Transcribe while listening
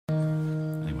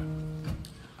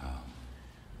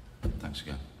Thanks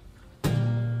again.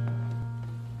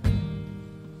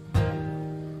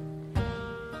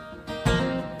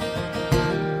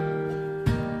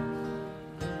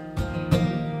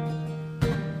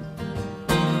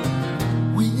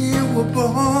 We were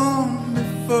born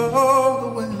before the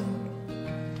wind,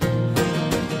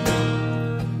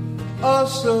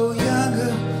 also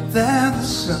younger than the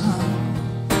sun,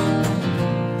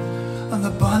 and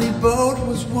the bonny boat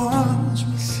was one as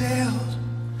we sailed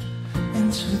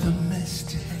into the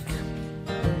mystic.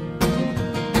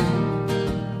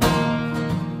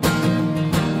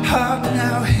 Hark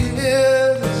now,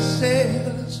 hear the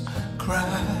sailors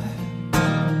cry,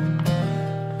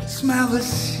 smell the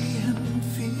sea and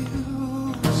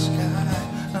feel the sky.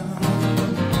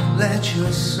 Let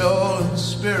your soul and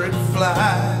spirit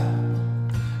fly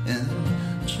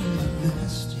into the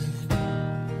mystic.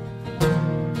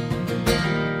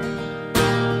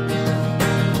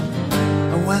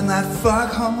 And when that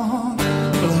foghorn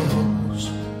blows,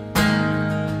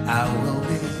 I will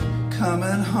be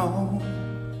coming home.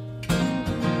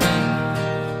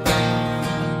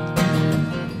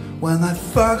 When that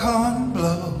foghorn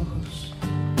blows,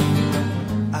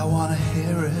 I wanna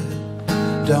hear it,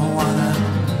 don't wanna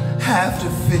have to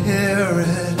fear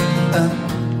it. And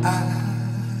I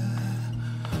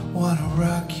wanna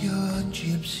rock your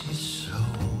gypsy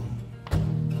soul,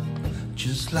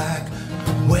 just like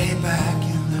way back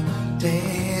in the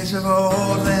days of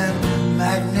old. Then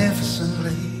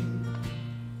magnificently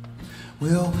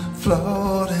we'll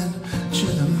float into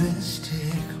the mystic.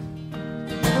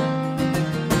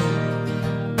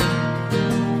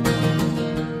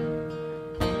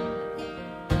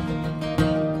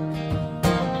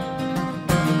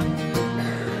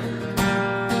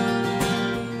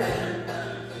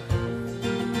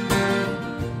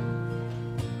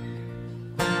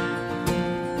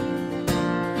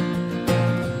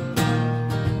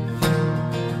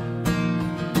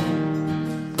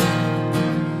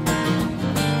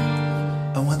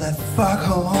 And when that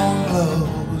foghorn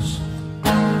blows,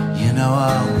 you know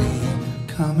I'll be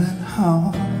coming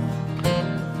home.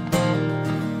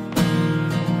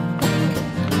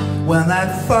 When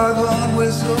that foghorn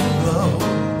whistle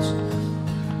blows,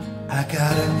 I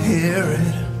gotta hear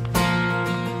it,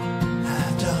 I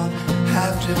don't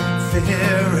have to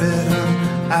fear it.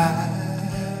 I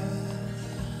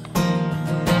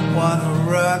wanna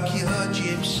rock your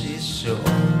gypsy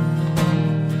soul,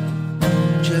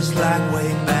 just like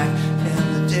way back in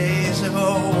the days of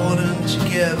old. And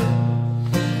together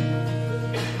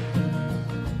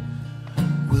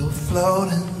we'll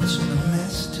float into the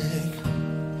mystic.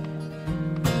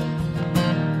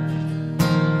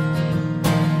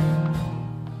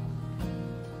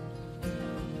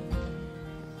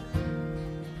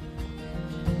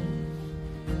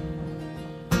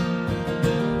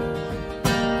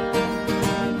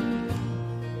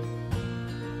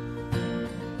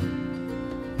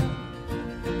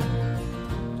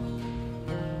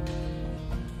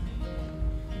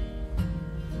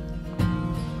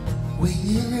 We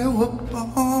were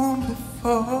born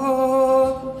before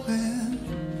the wind,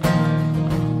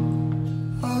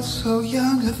 also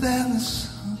younger than the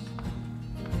sun,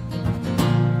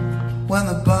 when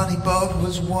the bonny boat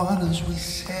was one as we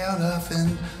sailed off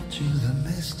into the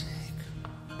mystic.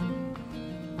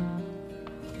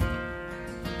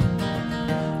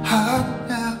 Hark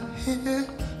now, hear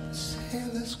the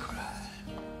sailors cry,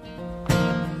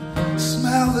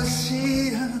 smell the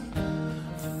sea and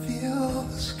feel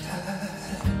the sky.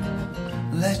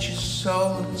 Let your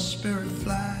soul and spirit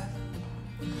fly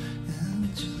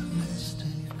into the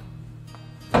mystic.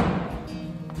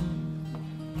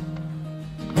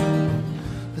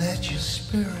 Let your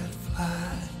spirit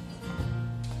fly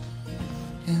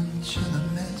into the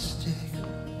mystic.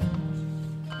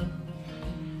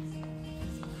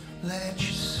 Let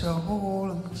your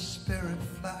soul and spirit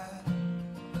fly.